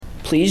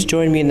Please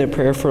join me in the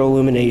prayer for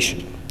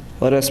illumination.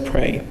 Let us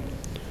pray.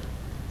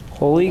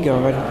 Holy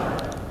God,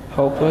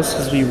 help us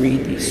as we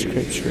read these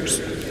scriptures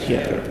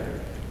together.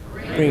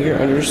 Bring your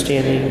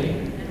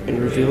understanding and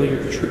reveal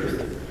your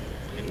truth.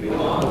 May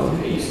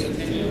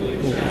we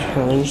be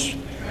challenged,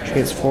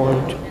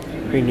 transformed,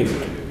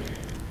 renewed.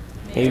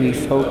 May we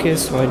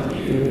focus on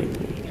you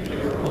and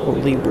the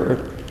Holy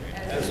Word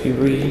as we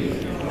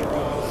read.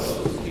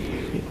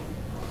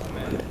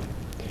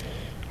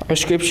 Our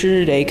scripture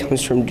today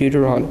comes from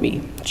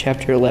Deuteronomy,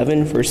 chapter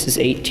 11, verses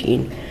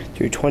 18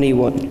 through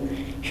 21.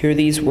 Hear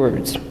these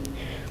words.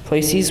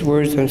 Place these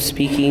words I'm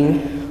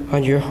speaking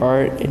on your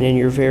heart and in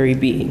your very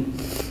being.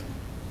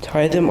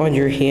 Tie them on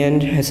your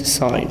hand as a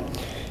sign.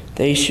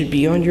 They should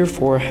be on your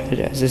forehead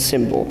as a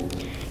symbol.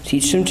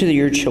 Teach them to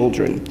your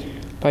children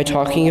by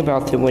talking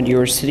about them when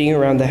you are sitting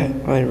around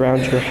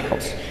your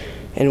house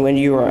and when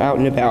you are out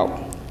and about,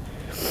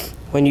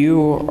 when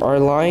you are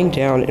lying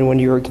down and when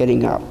you are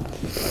getting up.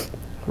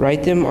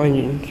 Write them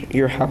on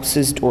your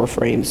house's door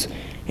frames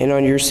and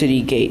on your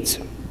city gates.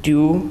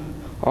 Do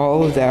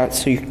all of that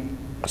so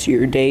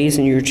your days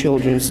and your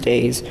children's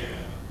days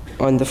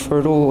on the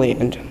fertile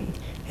land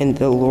and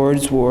the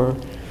Lord's war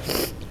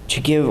to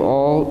give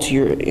all to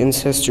your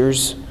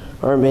ancestors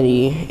are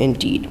many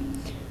indeed,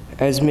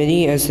 as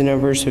many as the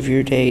numbers of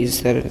your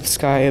days that are the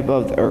sky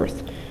above the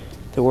earth.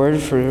 The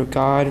word for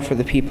God, for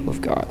the people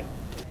of God.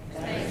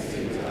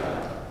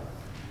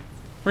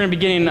 We're going to be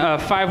beginning a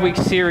 5-week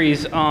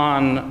series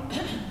on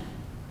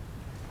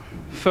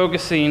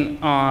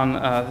focusing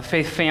on the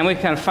faith family,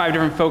 kind of 5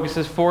 different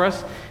focuses for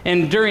us.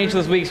 And during each of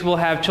those weeks, we'll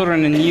have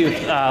children and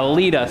youth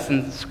lead us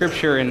in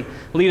Scripture and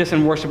lead us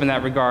in worship in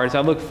that regard. So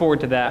I look forward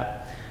to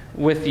that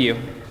with you.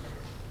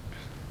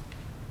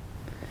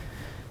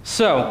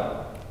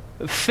 So,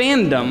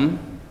 fandom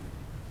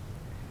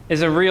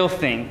is a real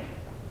thing,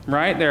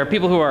 right? There are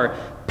people who are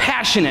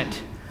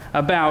passionate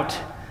about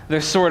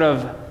their sort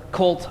of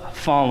cult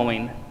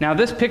following. Now,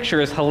 this picture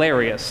is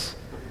hilarious.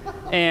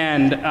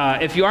 And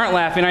if you aren't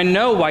laughing, I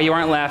know why you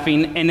aren't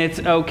laughing, and it's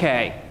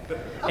okay.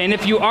 And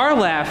if you are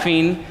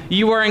laughing,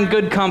 you are in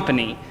good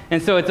company.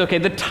 And so it's okay.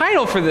 The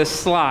title for this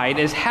slide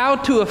is How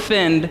to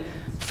Offend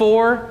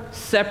 4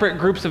 Separate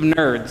Groups of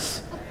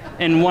Nerds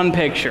in One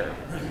Picture.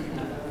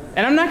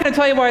 And I'm not going to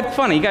tell you why it's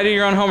funny. You got to do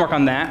your own homework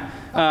on that.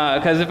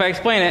 Because if I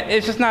explain it,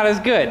 it's just not as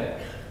good.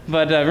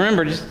 But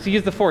remember, just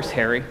use the Force,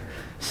 Harry.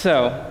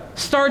 So,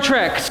 Star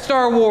Trek,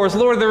 Star Wars,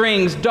 Lord of the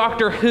Rings,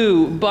 Doctor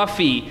Who,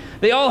 Buffy,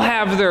 they all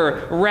have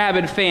their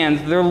rabid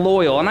fans. They're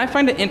loyal. And I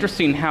find it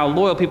interesting how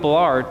loyal people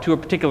are to a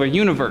particular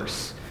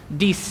universe,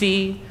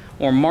 DC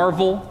or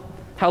Marvel,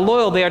 how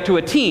loyal they are to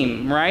a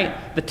team,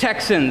 right? The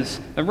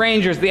Texans, the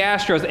Rangers, the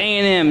Astros,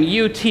 A&M,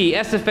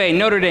 UT, SFA,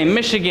 Notre Dame,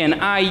 Michigan,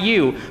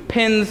 IU,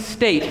 Penn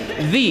State,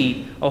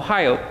 the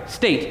Ohio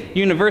State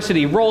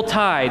University, Roll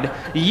Tide,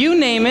 you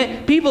name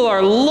it, people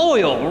are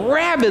loyal,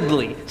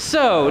 rabidly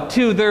so,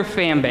 to their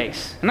fan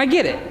base. And I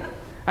get it.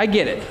 I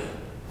get it.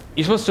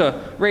 You're supposed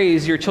to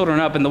raise your children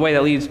up in the way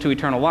that leads to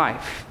eternal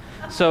life.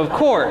 So, of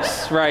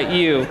course, right,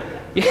 you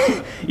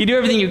do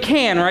everything you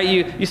can, right?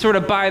 You sort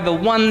of buy the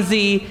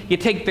onesie, you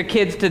take the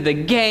kids to the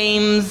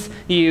games,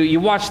 you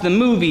watch the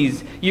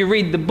movies, you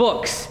read the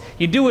books,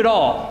 you do it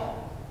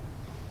all.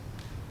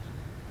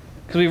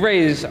 Because we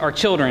raise our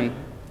children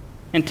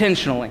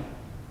intentionally.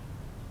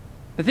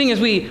 The thing is,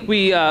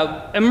 we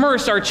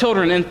immerse our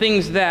children in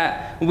things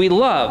that we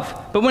love.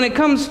 But when it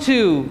comes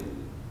to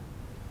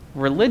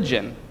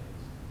religion,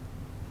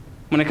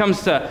 when it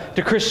comes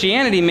to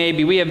Christianity,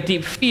 maybe, we have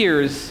deep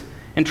fears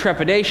and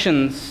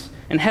trepidations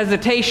and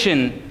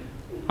hesitation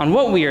on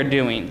what we are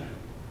doing,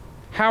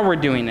 how we're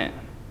doing it,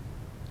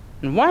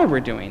 and why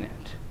we're doing it.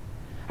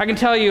 I can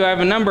tell you I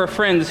have a number of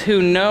friends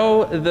who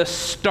know the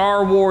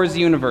Star Wars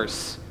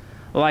universe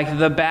like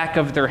the back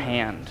of their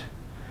hand,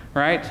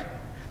 right?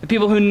 The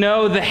people who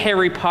know the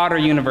Harry Potter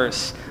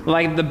universe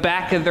like the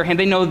back of their hand.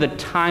 They know the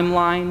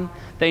timeline.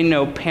 They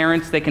know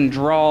parents. They can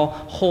draw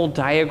whole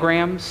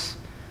diagrams.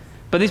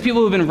 But these people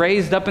who've been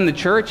raised up in the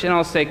church, and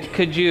I'll say,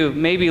 could you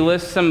maybe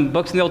list some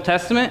books in the Old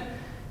Testament? And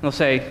they'll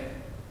say,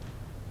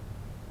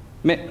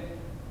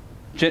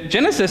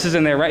 Genesis is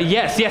in there, right?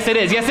 Yes, it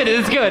is. Yes, it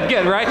is. It's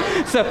good,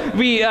 right? So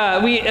we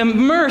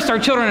immerse our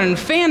children in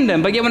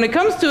fandom, but yet when it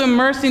comes to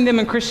immersing them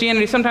in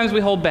Christianity, sometimes we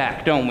hold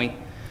back, don't we?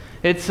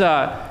 It's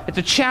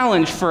a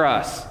challenge for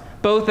us,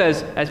 both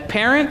as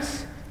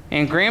parents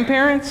and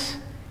grandparents,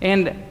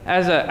 and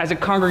as a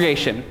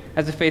congregation,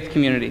 as a faith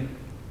community.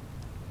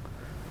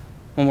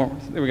 One more.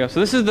 There we go. So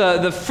this is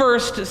the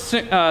first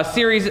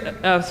series,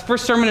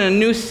 first sermon in a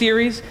new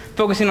series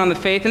focusing on the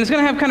faith, and it's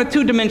going to have kind of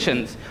 2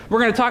 dimensions. We're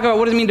going to talk about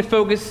what does it mean to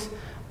focus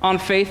on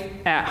faith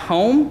at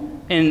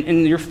home and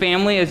in your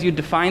family as you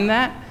define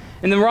that,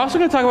 and then we're also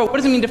going to talk about what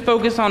does it mean to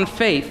focus on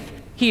faith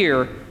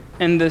here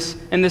in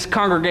this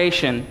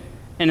congregation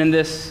and in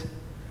this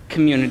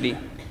community.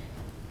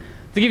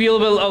 To give you a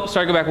little bit.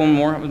 Go back one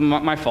more. It was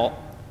my fault.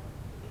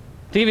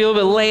 To give you a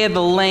little bit of lay of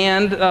the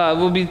land,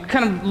 we'll be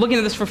kind of looking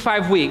at this for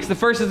 5 weeks. The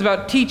first is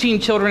about teaching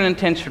children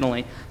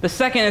intentionally. The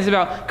second is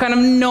about kind of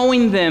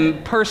knowing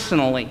them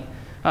personally.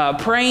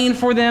 praying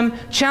for them,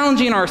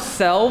 challenging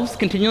ourselves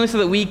continually so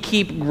that we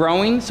keep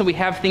growing, so we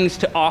have things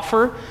to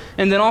offer.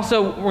 And then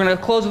also, we're going to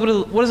close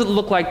with what does it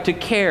look like to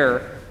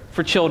care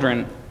for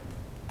children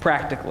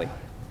practically?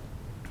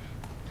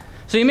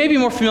 So you may be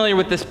more familiar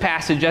with this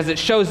passage as it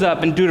shows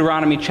up in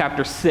Deuteronomy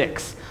chapter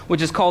 6,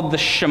 which is called the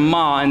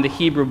Shema in the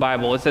Hebrew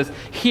Bible. It says,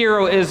 "Hear,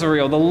 O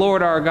Israel, the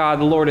Lord our God,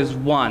 the Lord is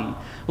one.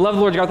 Love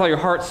the Lord your God with all your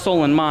heart,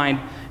 soul, and mind,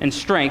 and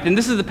strength." And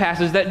this is the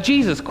passage that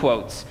Jesus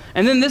quotes.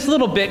 And then this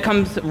little bit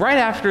comes right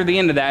after the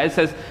end of that. It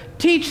says,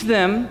 "Teach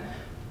them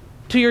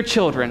to your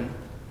children."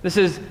 This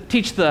is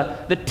teach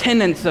the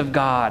tenets of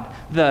God,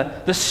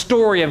 the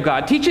story of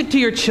God. Teach it to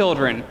your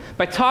children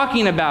by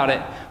talking about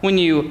it when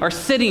you are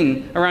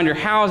sitting around your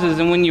houses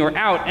and when you are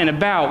out and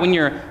about, when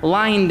you're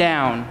lying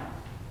down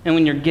and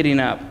when you're getting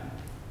up.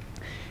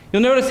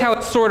 You'll notice how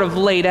it's sort of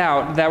laid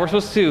out that we're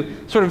supposed to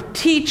sort of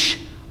teach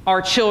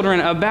our children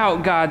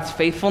about God's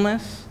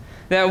faithfulness,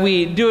 that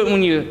we do it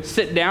when you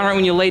sit down, right?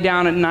 When you lay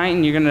down at night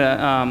and you're going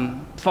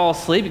to fall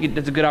asleep,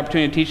 it's a good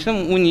opportunity to teach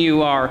them. When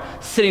you are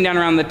sitting down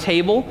around the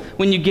table,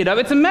 when you get up,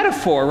 it's a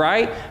metaphor,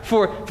 right?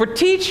 For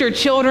teach your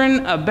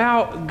children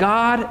about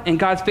God and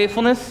God's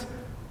faithfulness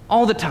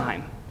all the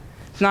time.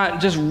 It's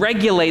not just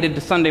regulated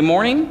to Sunday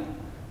morning.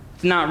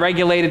 It's not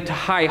regulated to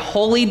high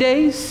holy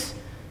days.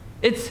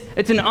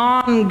 It's an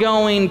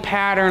ongoing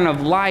pattern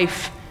of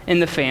life in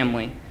the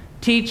family.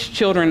 Teach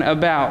children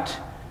about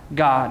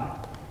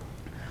God.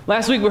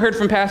 Last week we heard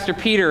from Pastor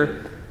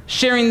Peter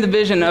sharing the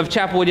vision of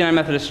Chapelwood United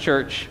Methodist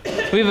Church.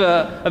 We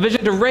have a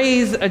vision to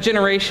raise a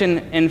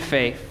generation in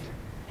faith.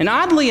 And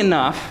oddly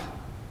enough,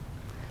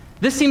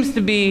 this seems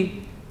to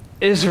be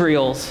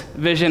Israel's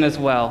vision as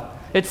well.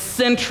 It's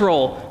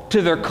central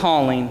to their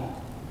calling.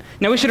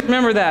 Now we should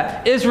remember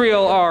that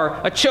Israel are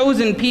a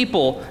chosen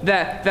people,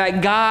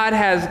 that God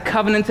has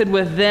covenanted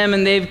with them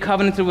and they've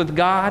covenanted with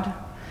God.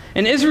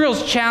 And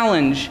Israel's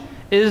challenge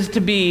is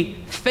to be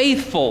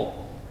faithful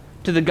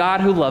to the God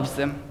who loves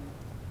them.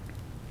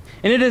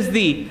 And it is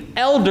the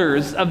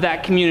elders of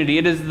that community,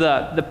 it is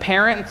the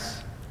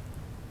parents,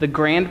 the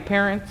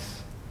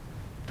grandparents,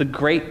 the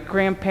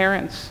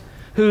great-grandparents,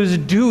 whose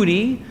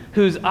duty,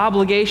 whose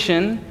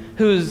obligation,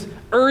 whose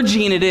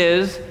urging it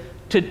is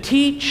to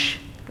teach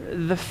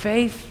the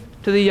faith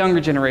to the younger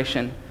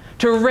generation,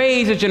 to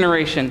raise a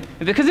generation.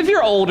 Because if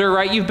you're older,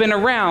 right, you've been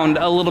around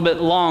a little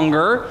bit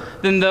longer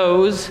than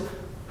those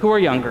who are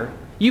younger.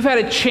 You've had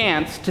a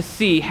chance to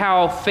see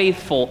how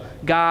faithful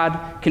God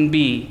can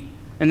be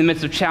in the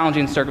midst of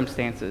challenging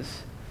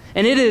circumstances.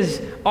 And it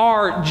is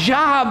our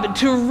job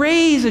to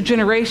raise a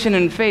generation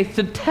in faith,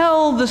 to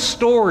tell the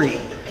story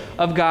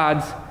of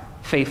God's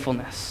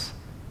faithfulness.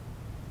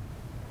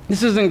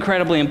 This is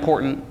incredibly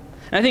important.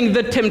 And I think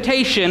the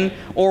temptation,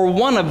 or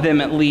one of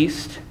them at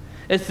least,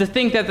 is to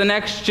think that the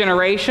next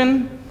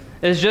generation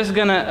is just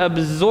going to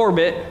absorb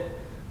it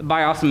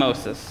by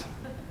osmosis,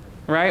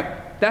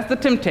 right? That's the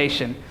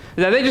temptation.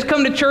 That they just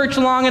come to church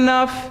long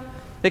enough,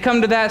 they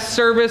come to that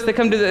service, they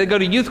go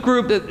to youth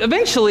group,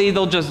 eventually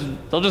they'll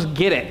just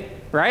get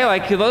it, right?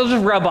 Like they'll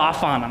just rub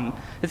off on them.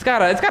 It's got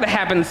to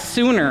happen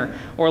sooner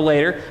or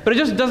later, but it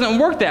just doesn't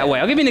work that way.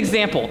 I'll give you an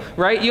example,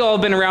 right? You all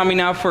have been around me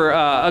now for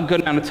a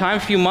good amount of time, a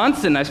few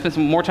months, and I spent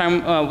some more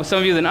time with some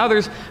of you than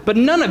others, but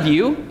none of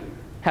you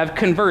have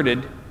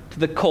converted to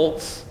the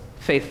Colts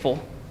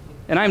faithful.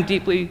 And I'm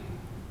deeply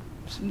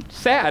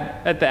sad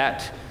at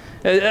that.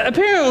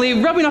 Apparently,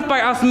 rubbing off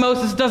by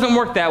osmosis doesn't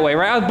work that way,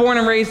 right? I was born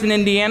and raised in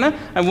Indiana.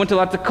 I went to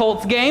lots of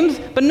Colts games,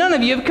 but none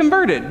of you have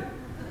converted.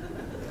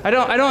 I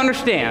don't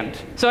understand.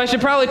 So I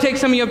should probably take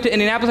some of you up to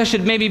Indianapolis. I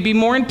should maybe be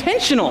more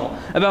intentional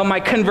about my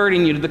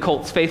converting you to the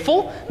Colts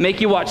faithful,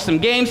 make you watch some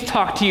games,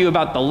 talk to you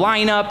about the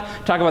lineup,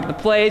 talk about the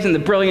plays and the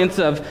brilliance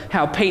of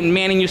how Peyton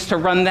Manning used to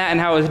run that and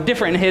how it was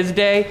different in his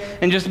day,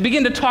 and just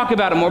begin to talk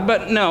about it more.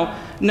 But no,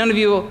 none of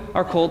you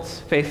are Colts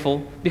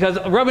faithful because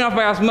rubbing off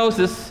by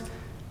osmosis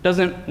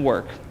doesn't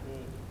work.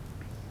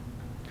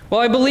 Well,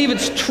 I believe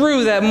it's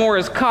true that more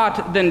is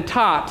caught than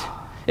taught.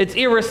 It's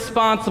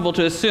irresponsible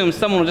to assume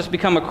someone will just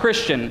become a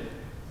Christian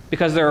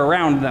because they're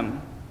around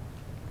them.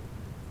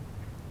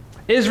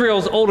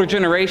 Israel's older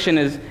generation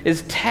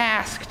is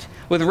tasked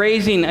with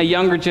raising a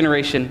younger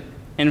generation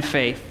in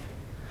faith,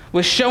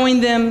 with showing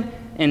them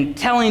and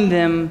telling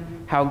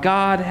them how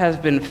God has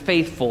been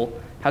faithful,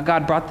 how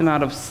God brought them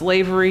out of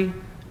slavery,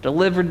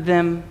 delivered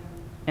them,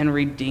 and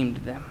redeemed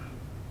them.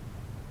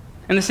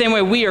 In the same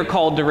way, we are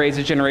called to raise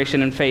a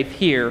generation in faith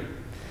here,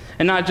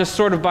 and not just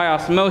sort of by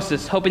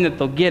osmosis, hoping that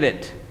they'll get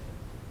it,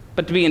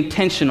 but to be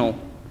intentional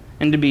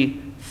and to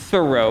be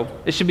thorough.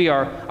 It should be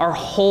our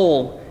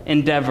whole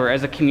endeavor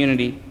as a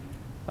community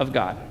of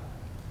God.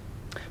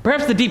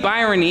 Perhaps the deep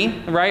irony,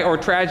 right, or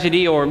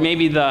tragedy, or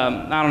maybe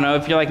I don't know,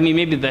 if you're like me,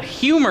 maybe the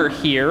humor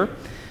here,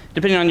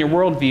 depending on your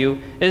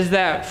worldview, is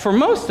that for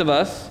most of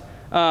us,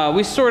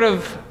 we sort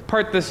of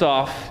part this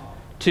off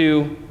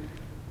to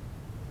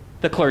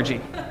the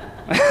clergy.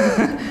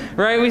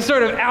 Right? We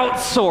sort of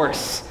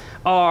outsource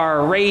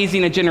our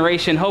raising a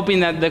generation, hoping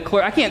that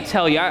I can't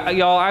tell you,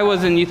 y'all, I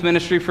was in youth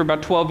ministry for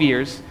about 12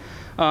 years.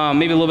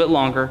 maybe a little bit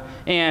longer.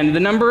 And the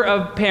number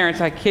of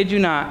parents, I kid you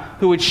not,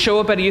 who would show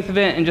up at a youth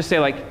event and just say,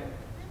 like,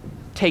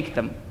 take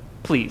them,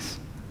 please.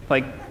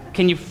 Like,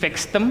 can you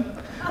fix them?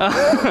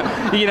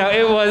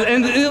 It was,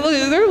 and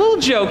they're a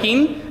little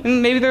joking,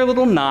 and maybe they're a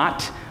little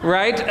not,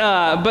 right?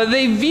 But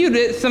they viewed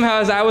it somehow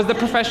as I was the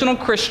professional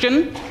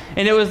Christian,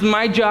 and it was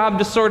my job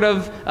to sort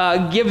of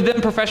give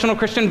them professional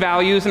Christian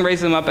values and raise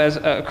them up as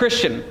a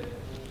Christian.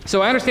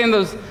 So I understand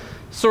those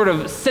sort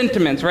of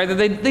sentiments, right?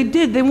 That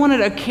they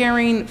wanted a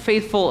caring,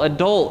 faithful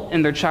adult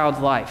in their child's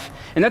life.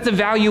 And that's a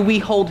value we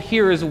hold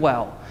here as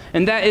well.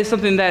 And that is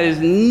something that is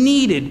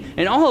needed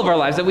in all of our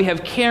lives, that we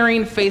have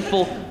caring,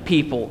 faithful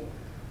people.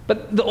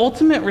 But the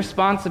ultimate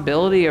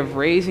responsibility of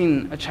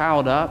raising a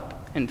child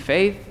up in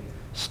faith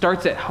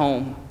starts at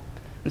home.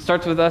 It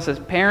starts with us as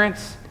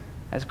parents,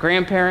 as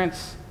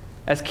grandparents,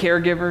 as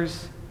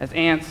caregivers, as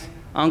aunts,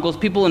 uncles,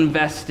 people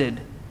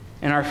invested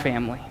in our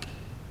family.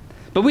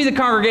 But we, the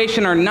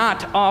congregation, are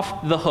not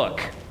off the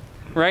hook,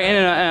 right?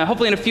 And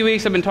hopefully in a few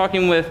weeks, I've been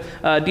talking with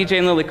DJ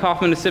and Lily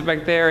Kaufman to sit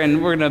back there,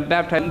 and we're going to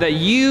baptize, that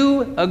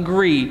you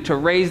agree to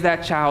raise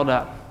that child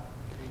up.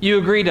 You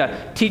agree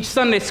to teach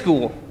Sunday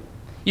school.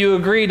 You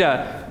agree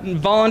to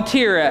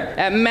volunteer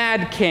at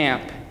Mad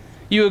Camp.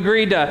 You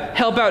agree to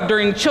help out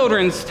during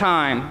children's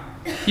time.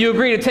 You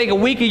agree to take a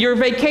week of your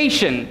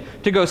vacation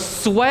to go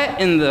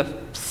sweat in the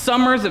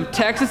summers of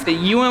Texas at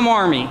UM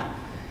Army.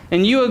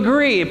 And you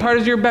agree, part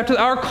of your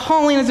baptism, our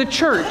calling as a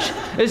church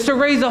is to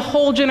raise a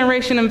whole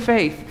generation in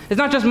faith. It's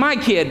not just my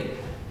kid,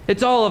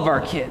 it's all of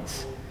our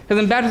kids.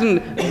 Because in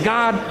baptism,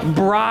 God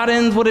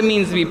broadens what it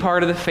means to be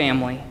part of the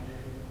family.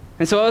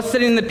 And so us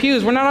sitting in the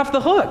pews, we're not off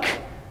the hook.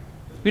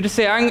 We just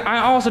say,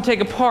 I also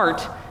take a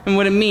part in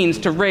what it means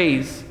to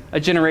raise a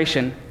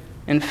generation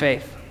in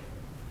faith.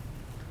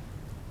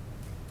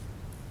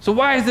 So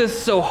why is this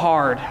so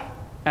hard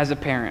as a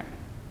parent?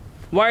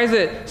 Why is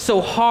it so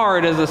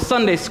hard as a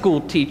Sunday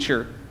school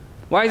teacher?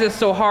 Why is it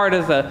so hard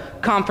as a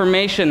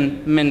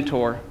confirmation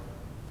mentor?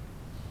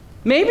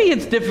 Maybe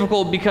it's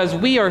difficult because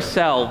we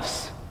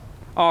ourselves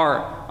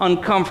are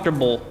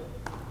uncomfortable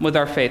with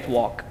our faith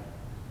walk.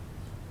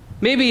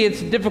 Maybe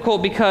it's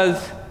difficult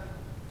because,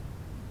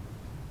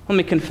 let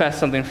me confess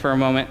something for a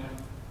moment,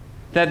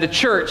 that the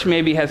church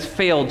maybe has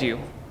failed you.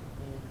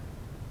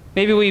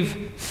 Maybe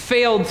we've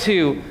failed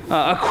to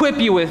equip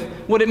you with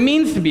what it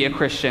means to be a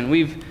Christian.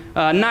 We've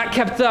not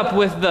kept up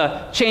with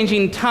the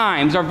changing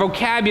times. Our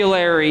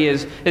vocabulary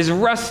is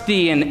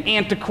rusty and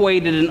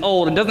antiquated and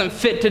old. It doesn't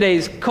fit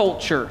today's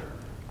culture.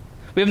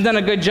 We haven't done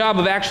a good job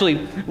of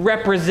actually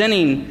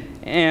representing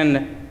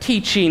and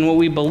teaching what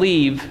we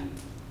believe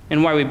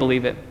and why we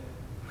believe it.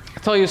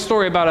 I'll tell you a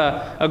story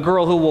about a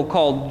girl who we'll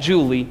call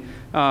Julie.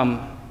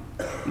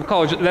 We'll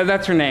call her,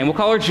 that's her name. We'll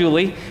call her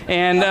Julie.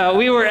 And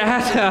we were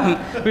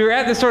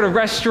at this sort of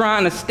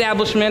restaurant and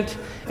establishment,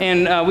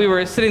 and we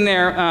were sitting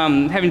there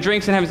having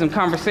drinks and having some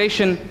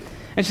conversation.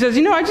 And she says,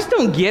 I just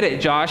don't get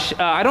it, Josh.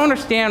 I don't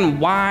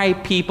understand why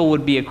people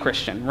would be a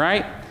Christian,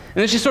 right? And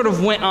then she sort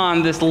of went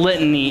on this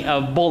litany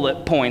of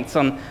bullet points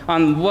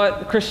on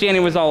what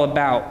Christianity was all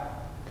about.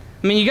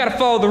 I mean, you got to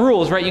follow the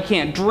rules, right? You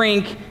can't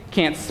drink,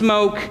 can't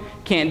smoke,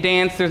 can't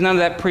dance. There's none of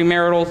that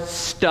premarital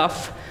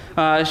stuff.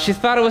 She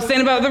thought it was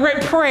saying about the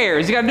right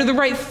prayers. You got to do the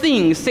right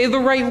things, say the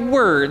right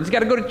words. You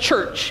got to go to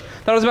church.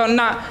 Thought it was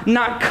about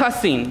not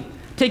cussing,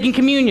 taking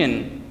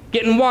communion,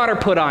 getting water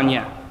put on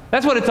you.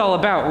 That's what it's all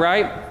about,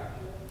 right?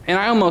 And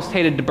I almost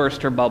hated to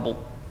burst her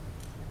bubble.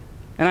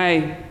 And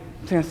I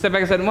stepped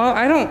back and said, well,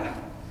 I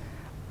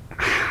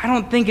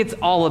don't think it's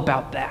all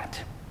about that.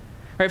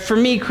 Right? For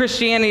me,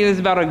 Christianity is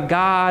about a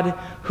God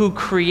who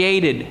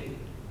created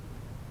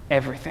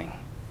everything.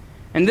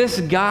 And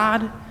this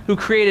God who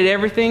created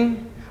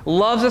everything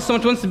loves us so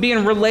much, wants to be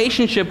in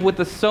relationship with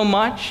us so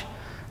much,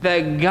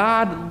 that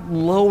God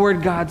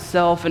lowered God's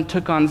self and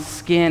took on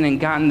skin and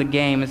got in the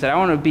game and said, I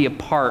want to be a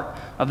part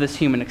of this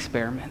human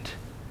experiment.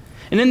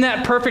 And in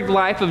that perfect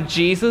life of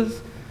Jesus,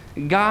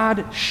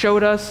 God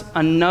showed us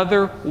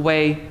another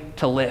way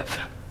to live.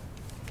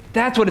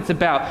 That's what it's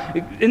about.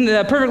 In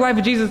the perfect life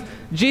of Jesus,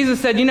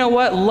 Jesus said, you know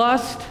what?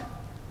 Lust,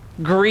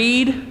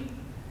 greed,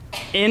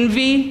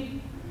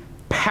 envy,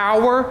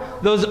 power,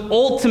 those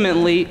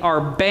ultimately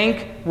are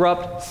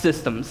bankrupt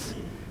systems.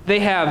 They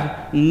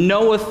have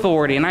no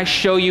authority, and I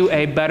show you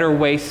a better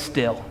way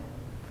still.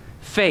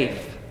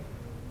 Faith,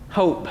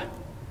 hope,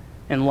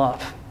 and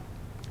love.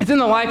 It's in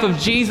the life of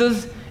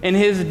Jesus and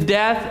his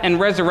death and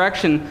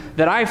resurrection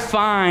that I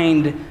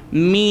find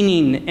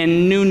meaning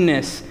and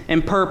newness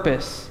and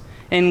purpose.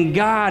 And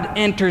God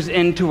enters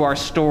into our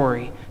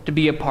story to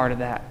be a part of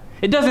that.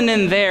 It doesn't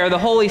end there. The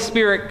Holy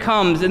Spirit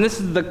comes, and this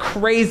is the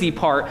crazy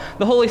part.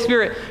 The Holy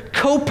Spirit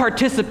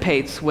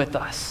co-participates with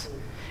us.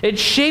 It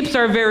shapes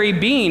our very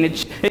being.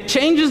 It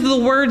changes the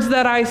words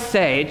that I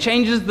say. It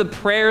changes the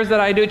prayers that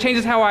I do. It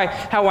changes how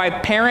I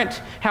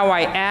parent, how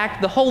I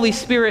act. The Holy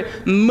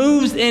Spirit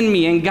moves in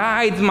me and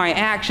guides my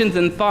actions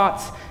and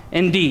thoughts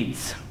and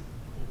deeds.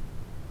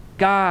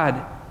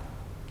 God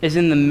is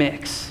in the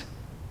mix,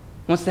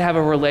 wants to have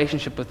a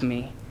relationship with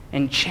me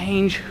and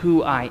change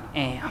who I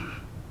am.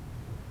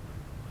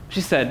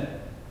 She said,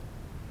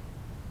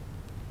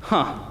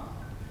 huh.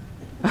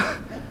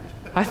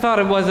 I thought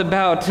it was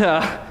about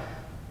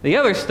the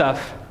other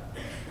stuff.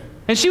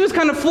 And she was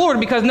kind of floored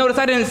because notice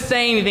I didn't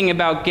say anything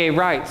about gay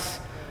rights.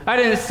 I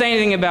didn't say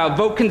anything about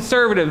vote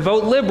conservative,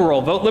 vote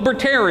liberal, vote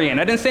libertarian.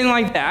 I didn't say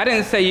anything like that. I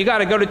didn't say you got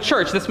to go to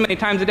church this many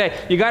times a day.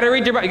 You got to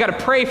read your Bible. You got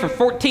to pray for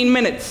 14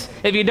 minutes.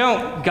 If you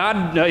don't,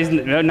 God is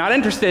not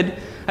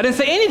interested. I didn't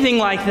say anything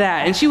like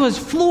that. And she was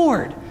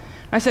floored.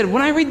 I said,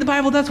 when I read the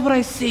Bible, that's what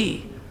I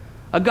see.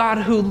 A God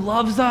who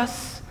loves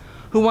us,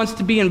 who wants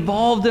to be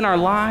involved in our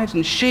lives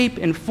and shape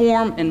and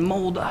form and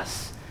mold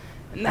us.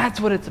 And that's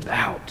what it's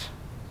about.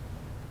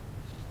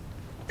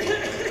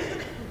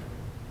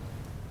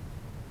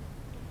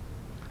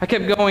 I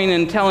kept going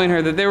and telling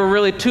her that there were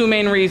really two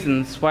main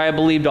reasons why I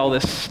believed all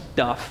this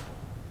stuff,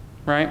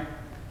 right?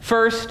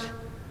 First,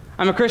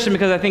 I'm a Christian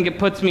because I think it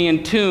puts me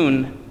in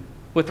tune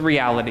with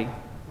reality.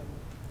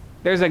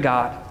 There's a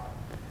God.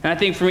 And I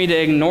think for me to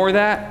ignore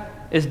that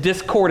is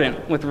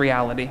discordant with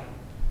reality.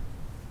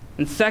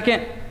 And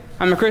second,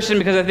 I'm a Christian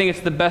because I think it's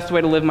the best way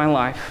to live my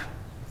life.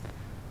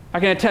 I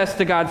can attest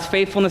to God's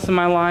faithfulness in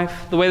my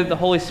life, the way that the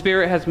Holy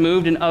Spirit has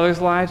moved in others'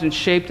 lives and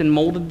shaped and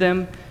molded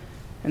them.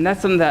 And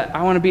that's something that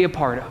I want to be a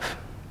part of.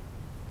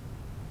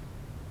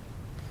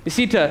 You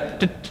see,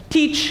 to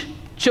teach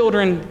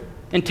children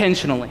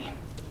intentionally,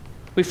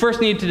 we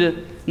first need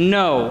to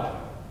know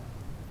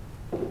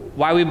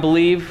why we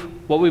believe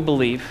what we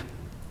believe.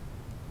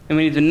 And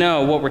we need to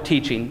know what we're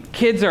teaching.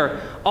 Kids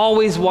are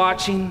always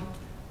watching,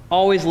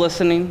 always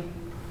listening.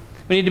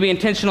 We need to be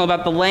intentional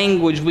about the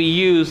language we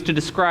use to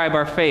describe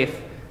our faith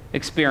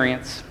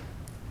experience.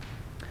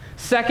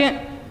 Second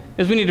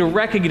is we need to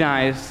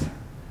recognize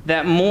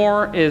that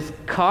more is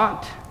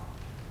caught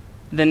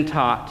than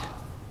taught.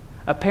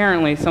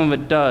 Apparently, some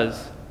of it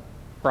does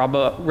rub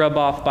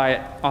off by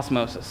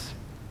osmosis.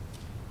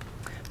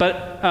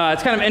 But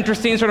it's kind of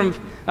interesting,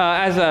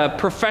 as a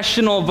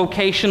professional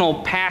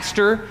vocational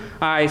pastor,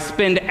 I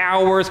spend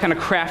hours kind of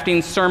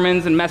crafting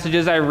sermons and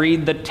messages. I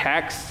read the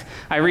text.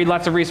 I read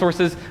lots of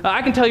resources.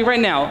 I can tell you right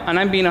now, and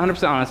I'm being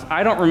 100% honest,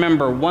 I don't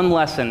remember one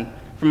lesson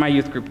from my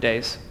youth group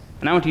days.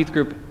 And I went to youth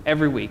group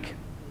every week.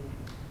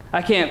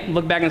 I can't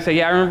look back and say,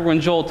 yeah, I remember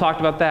when Joel talked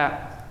about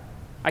that.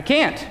 I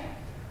can't.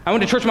 I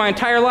went to church my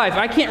entire life.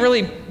 I can't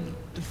really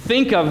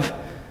think of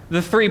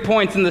the 3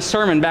 points in the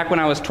sermon back when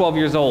I was 12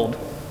 years old.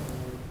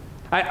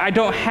 I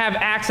don't have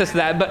access to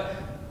that,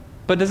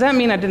 but does that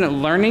mean I didn't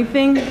learn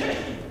anything?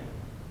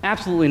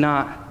 Absolutely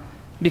not.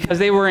 Because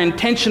they were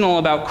intentional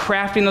about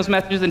crafting those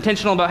messages,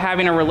 intentional about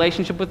having a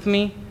relationship with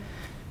me.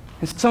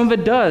 And some of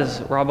it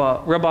does rub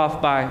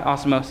off by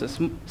osmosis.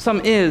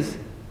 Some is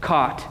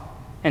caught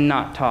and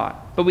not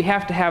taught. But we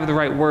have to have the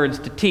right words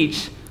to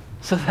teach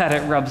so that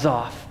it rubs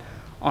off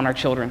on our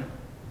children.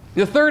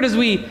 The third is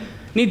we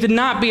need to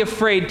not be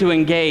afraid to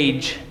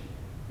engage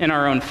in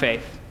our own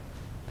faith.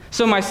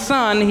 So my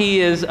son,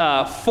 he is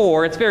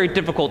 4. It's very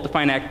difficult to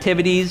find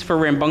activities for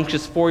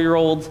rambunctious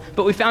 4-year-olds,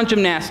 but we found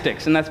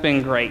gymnastics, and that's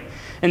been great.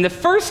 And the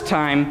first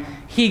time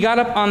he got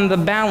up on the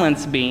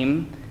balance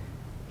beam,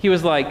 he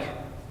was like,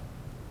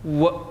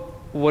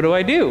 what do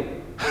I do?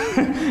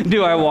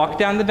 Do I walk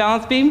down the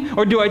balance beam,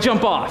 or do I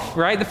jump off,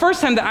 right? The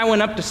first time that I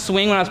went up to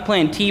swing when I was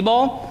playing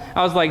t-ball,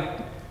 I was like,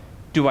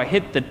 do I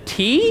hit the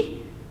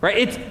tee? Right?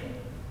 It's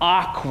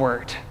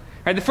awkward.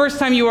 Right? The first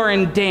time you are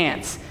in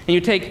dance and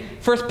you take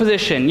first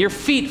position, your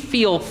feet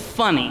feel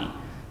funny.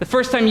 The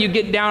first time you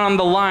get down on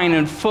the line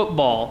in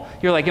football,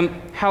 you're like,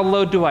 how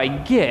low do I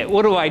get?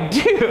 What do I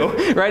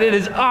do? Right? It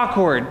is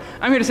awkward.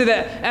 I'm here to say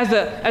that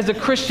as a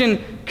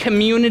Christian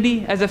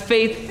community, as a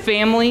faith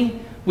family,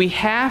 we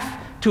have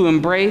to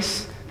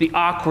embrace the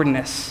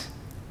awkwardness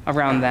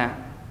around that.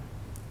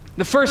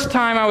 The first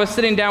time I was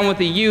sitting down with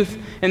the youth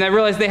and I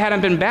realized they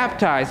hadn't been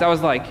baptized, I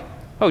was like,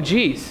 oh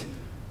geez,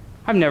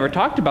 I've never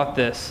talked about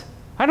this.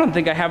 I don't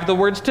think I have the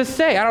words to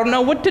say. I don't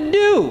know what to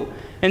do.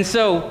 And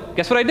so,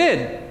 guess what I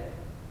did?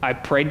 I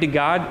prayed to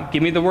God,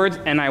 give me the words,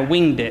 and I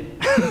winged it,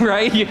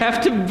 right? You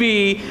have to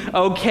be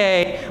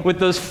okay with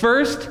those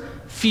first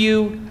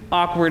few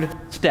awkward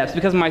steps,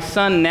 because my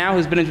son now,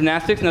 who's been in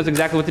gymnastics, knows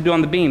exactly what to do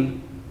on the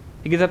beam.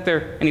 He gets up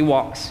there and he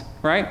walks,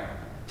 right?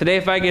 Today,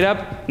 if I get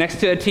up next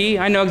to a tee,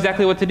 I know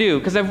exactly what to do,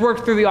 because I've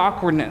worked through the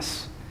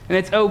awkwardness, and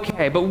it's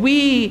okay. But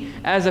we,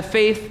 as a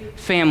faith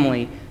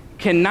family,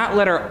 cannot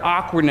let our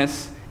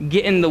awkwardness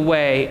get in the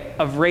way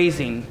of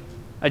raising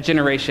a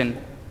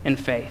generation in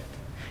faith.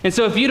 And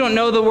so if you don't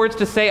know the words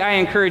to say, I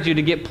encourage you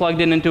to get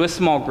plugged into a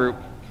small group.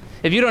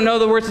 If you don't know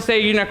the words to say,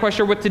 you're not quite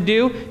sure what to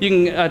do, you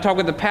can talk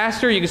with the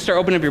pastor, you can start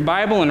opening up your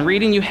Bible and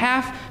reading. You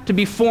have to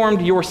be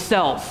formed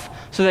yourself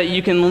so that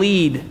you can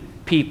lead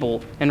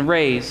people and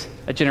raise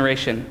a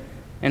generation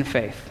in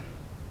faith.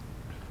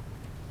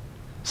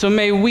 So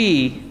may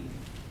we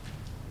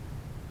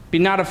be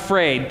not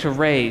afraid to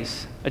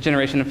raise a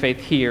generation of faith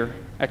here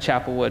at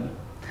Chapelwood,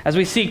 as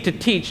we seek to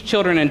teach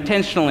children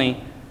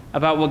intentionally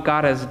about what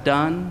God has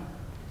done,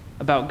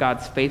 about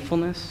God's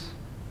faithfulness.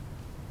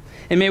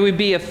 And may we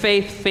be a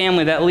faith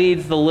family that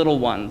leads the little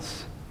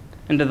ones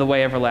into the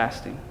way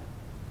everlasting.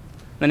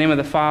 the name of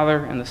the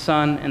Father, and the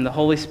Son, and the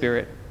Holy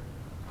Spirit.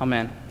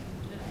 Amen.